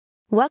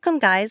Welcome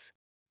guys!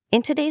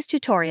 In today's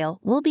tutorial,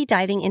 we'll be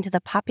diving into the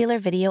popular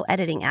video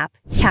editing app,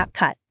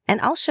 CapCut,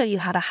 and I'll show you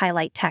how to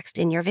highlight text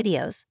in your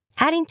videos.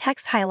 Adding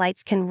text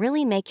highlights can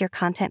really make your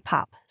content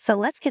pop, so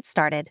let's get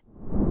started.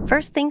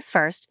 First things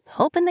first,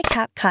 open the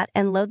CapCut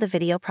and load the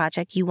video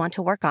project you want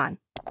to work on.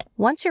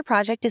 Once your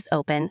project is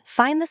open,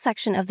 find the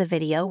section of the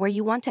video where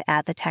you want to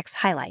add the text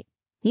highlight.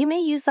 You may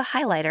use the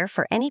highlighter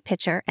for any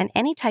picture and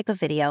any type of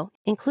video,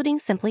 including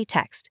simply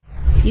text.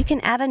 You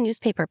can add a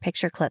newspaper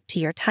picture clip to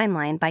your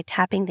timeline by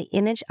tapping the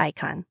image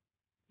icon.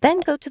 Then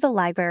go to the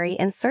library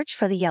and search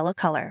for the yellow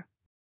color.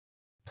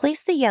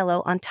 Place the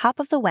yellow on top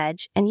of the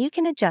wedge and you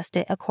can adjust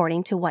it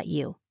according to what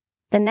you.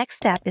 The next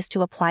step is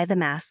to apply the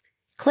mask.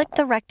 Click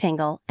the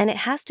rectangle and it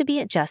has to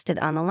be adjusted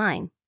on the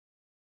line.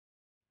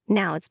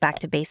 Now it's back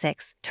to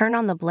basics. Turn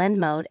on the blend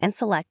mode and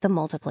select the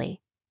multiply.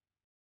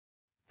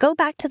 Go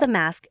back to the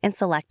mask and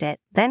select it,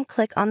 then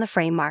click on the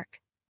frame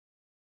mark.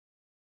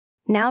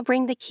 Now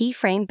bring the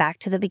keyframe back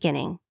to the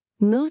beginning.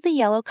 Move the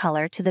yellow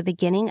color to the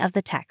beginning of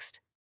the text.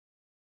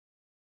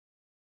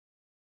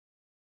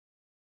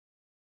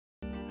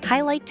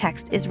 Highlight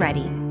text is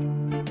ready.